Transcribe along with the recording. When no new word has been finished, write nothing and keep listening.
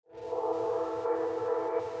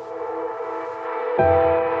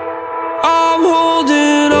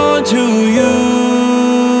to you,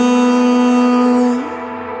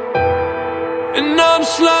 and I'm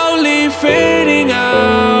slowly fading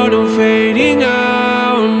out, I'm fading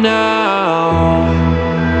out now.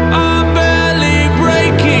 I'm barely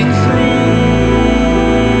breaking through,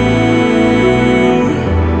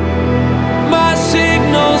 my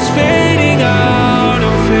signal's fading out,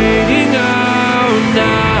 I'm fading out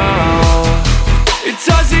now. It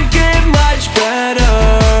doesn't get much better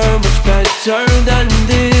than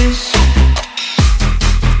this.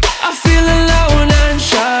 I feel alone and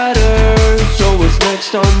shattered, so what's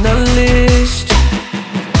next on the list?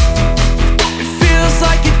 It feels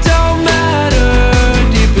like it don't matter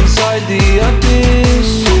deep inside the abyss.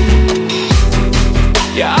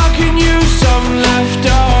 Yeah, I can use some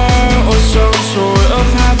laughter or some sort of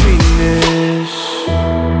happiness.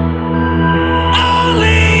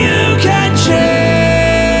 Only you can change.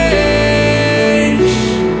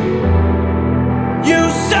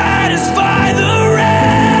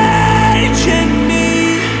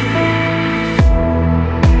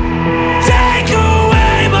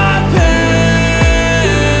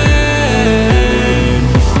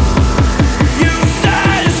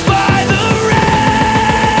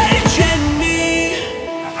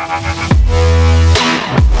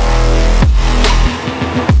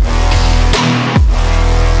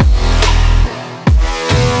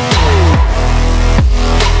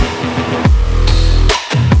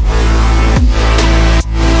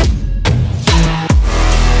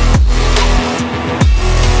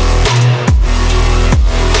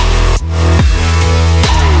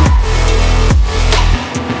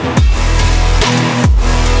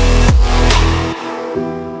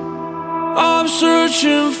 I'm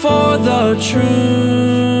searching for the truth,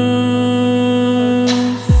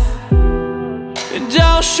 and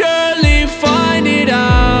I'll surely find it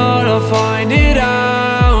out, I'll find it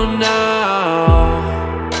out now.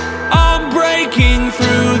 I'm breaking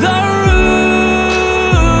through the rules,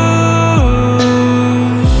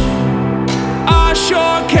 I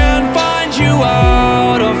sure can find you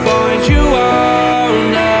out, I'll find you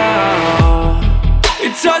out now.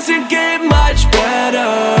 It doesn't get much better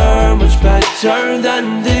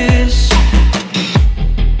than this.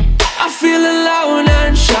 I feel alone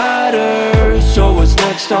and shattered, so what's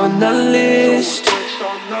next on the list?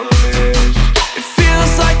 It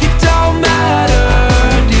feels like it don't matter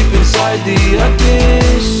deep inside the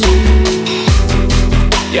abyss.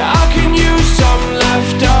 Yeah, I can use some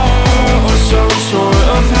laughter or some sort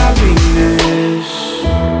of happiness.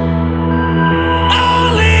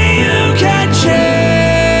 Only you can change.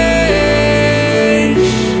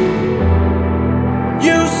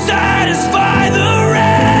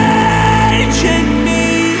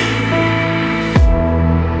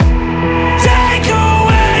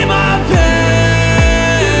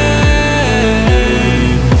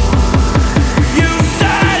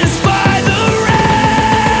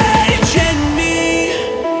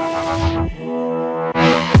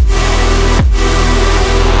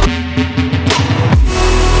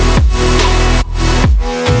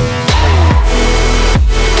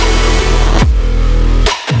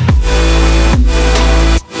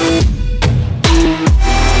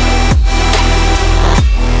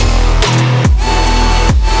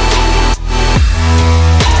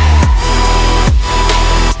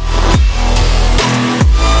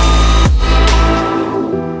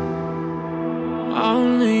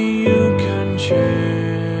 Only you can change.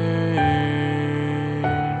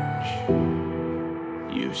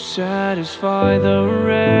 You satisfy the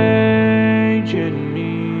rage in me.